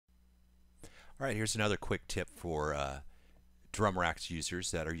All right, here's another quick tip for drum racks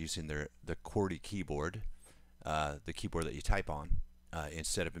users that are using the QWERTY keyboard, the keyboard that you type on,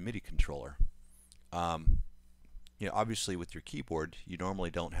 instead of a MIDI controller. Obviously with your keyboard, you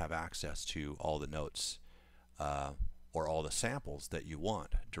normally don't have access to all the notes or all the samples that you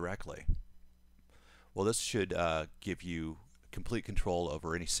want directly. Well, this should give you complete control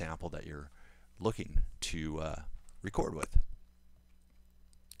over any sample that you're looking to record with.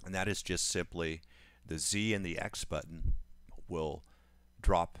 And that is just simply the Z and the X button will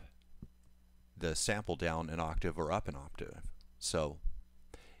drop the sample down an octave or up an octave. So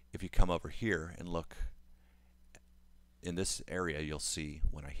if you come over here and look in this area, you'll see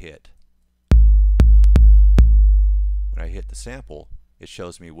when I hit the sample, it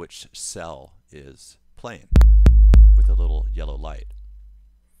shows me which cell is playing with a little yellow light.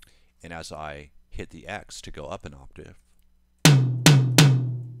 And as I hit the X to go up an octave,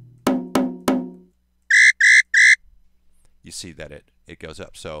 you see that it goes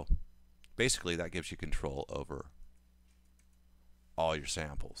up. So basically that gives you control over all your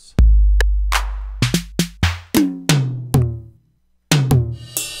samples.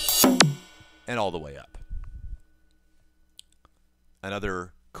 And all the way up.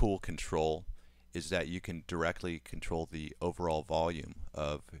 Another cool control is that you can directly control the overall volume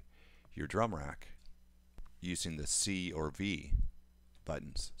of your drum rack using the C or V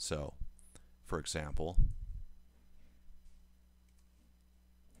buttons. So, for example,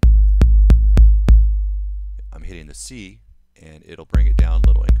 I'm hitting the C and it'll bring it down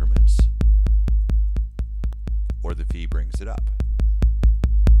little increments, or the V brings it up.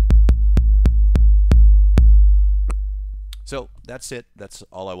 So that's it. That's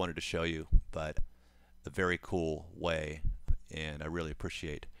all I wanted to show you, but a very cool way, and I really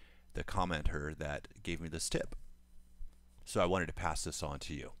appreciate the commenter that gave me this tip. So I wanted to pass this on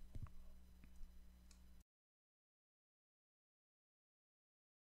to you.